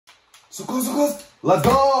Sukus, let's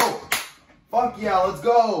go! Fuck yeah, let's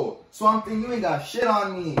go! Swamp Thing, you ain't got shit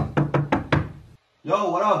on me.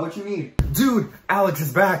 Yo, what up? What you need? Dude, Alex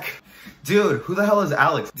is back. Dude, who the hell is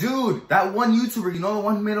Alex? Dude, that one YouTuber, you know the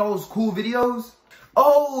one who made all those cool videos?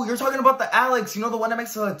 Oh, you're talking about the Alex, you know the one that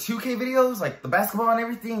makes 2K videos? Like the basketball and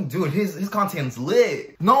everything? Dude, his content's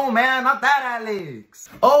lit. No, man, not that Alex.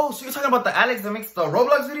 Oh, so you're talking about the Alex that makes the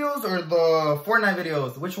Roblox videos or the Fortnite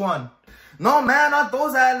videos? Which one? No, man, not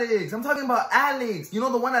those Alex. I'm talking about Alex. You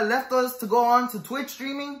know the one that left us to go on to Twitch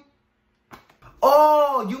streaming?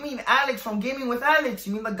 Oh, you mean Alex from Gaming with Alex.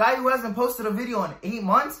 You mean the guy who hasn't posted a video in 8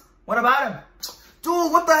 months? What about him?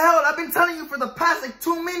 Dude, what the hell? I've been telling you for the past like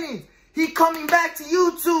 2 minutes. He coming back to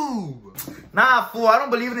YouTube. Nah, fool, I don't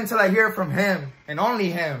believe it until I hear it from him. And only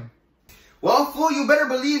him. Well, fool, you better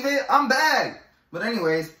believe it. I'm back. But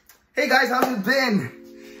anyways, hey guys, how's it been?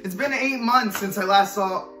 It's been 8 months since I last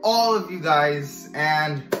saw all of you guys.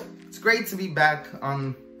 And it's great to be back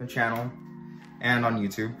on the channel and on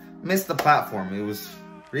YouTube. Missed the platform. It was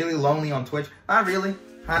really lonely on Twitch. Not really.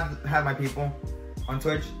 Had my people on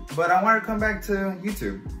Twitch. But I wanted to come back to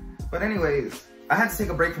YouTube. But anyways, I had to take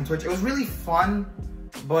a break from Twitch. It was really fun,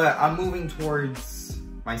 but I'm moving towards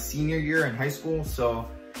my senior year in high school, so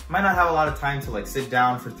I might not have a lot of time to like sit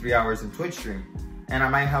down for 3 hours in Twitch stream. And I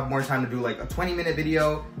might have more time to do like a 20-minute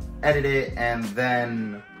video, edit it, and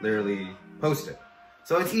then literally post it.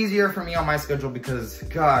 So it's easier for me on my schedule because,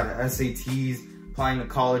 God, SATs, applying to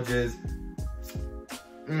colleges,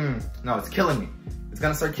 no, it's killing me. It's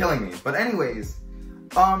gonna start killing me. But anyways,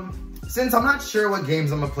 since I'm not sure what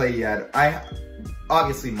games I'm gonna play yet,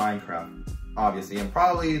 obviously Minecraft, obviously, and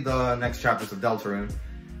probably the next chapters of Deltarune.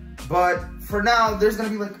 But for now, there's gonna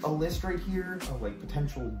be like a list right here of like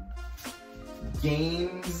potential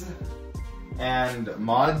games and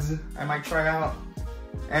mods I might try out.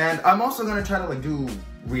 And I'm also gonna try to like do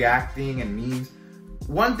reacting and memes.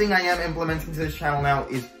 One thing I am implementing to this channel now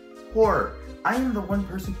is horror. I am the one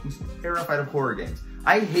person who's terrified of horror games.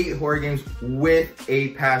 I hate horror games with a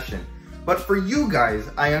passion. But for you guys,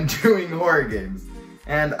 I am doing horror games.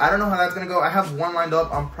 And I don't know how that's gonna go. I have one lined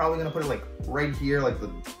up. I'm probably gonna put it like right here, like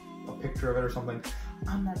a picture of it or something.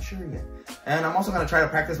 I'm not sure yet. And I'm also gonna try to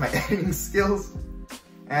practice my editing skills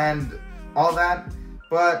and all that.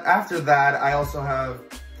 But after that, I also have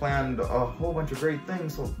planned a whole bunch of great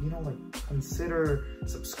things. So, you know, like consider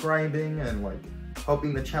subscribing and like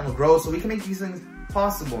helping the channel grow so we can make these things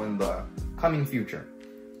possible in the coming future.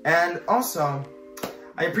 And also,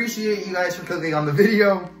 I appreciate you guys for clicking on the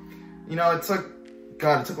video. You know, it took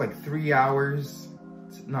like 3 hours.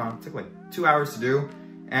 No, it took like 2 hours to do.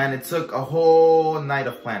 And it took a whole night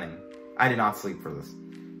of planning. I did not sleep for this.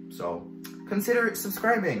 So consider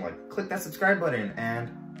subscribing. Like, click that subscribe button and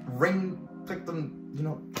click the, you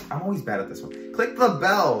know, I'm always bad at this one. Click the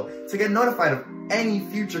bell to get notified of any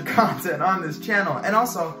future content on this channel. And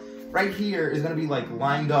also, right here is gonna be like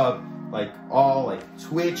lined up, like all like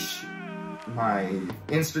Twitch, my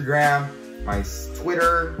Instagram, my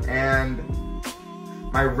Twitter, and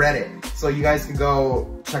my Reddit. So you guys can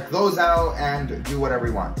go check those out and do whatever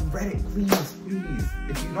you want. Reddit, please,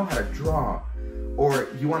 if you know how to draw, or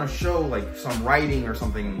you want to show like some writing or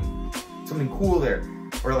something cool there,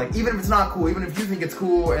 or like even if it's not cool, even if you think it's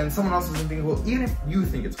cool and someone else doesn't think it's cool, even if you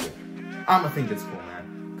think it's cool, I'ma think it's cool,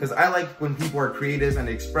 man. Because I like when people are creative and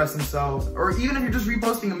they express themselves, or even if you're just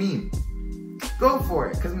reposting a meme, go for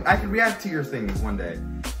it, because I can react to your things one day.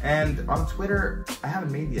 And on Twitter, I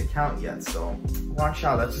haven't made the account yet, so watch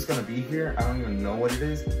out. That's just gonna be here. I don't even know what it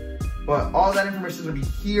is. But all that information is gonna be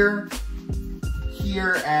here,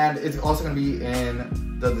 and it's also gonna be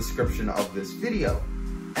in the description of this video.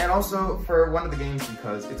 And also for one of the games,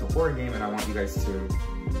 because it's a horror game and I want you guys to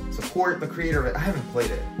support the creator of it. I haven't played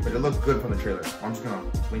it, but it looked good from the trailer. I'm just gonna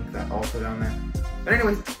link that also down there. But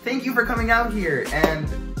anyways, thank you for coming out here, and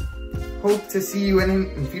hope to see you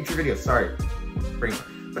in future videos. Sorry, brain.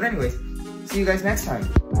 But anyways, see you guys next time.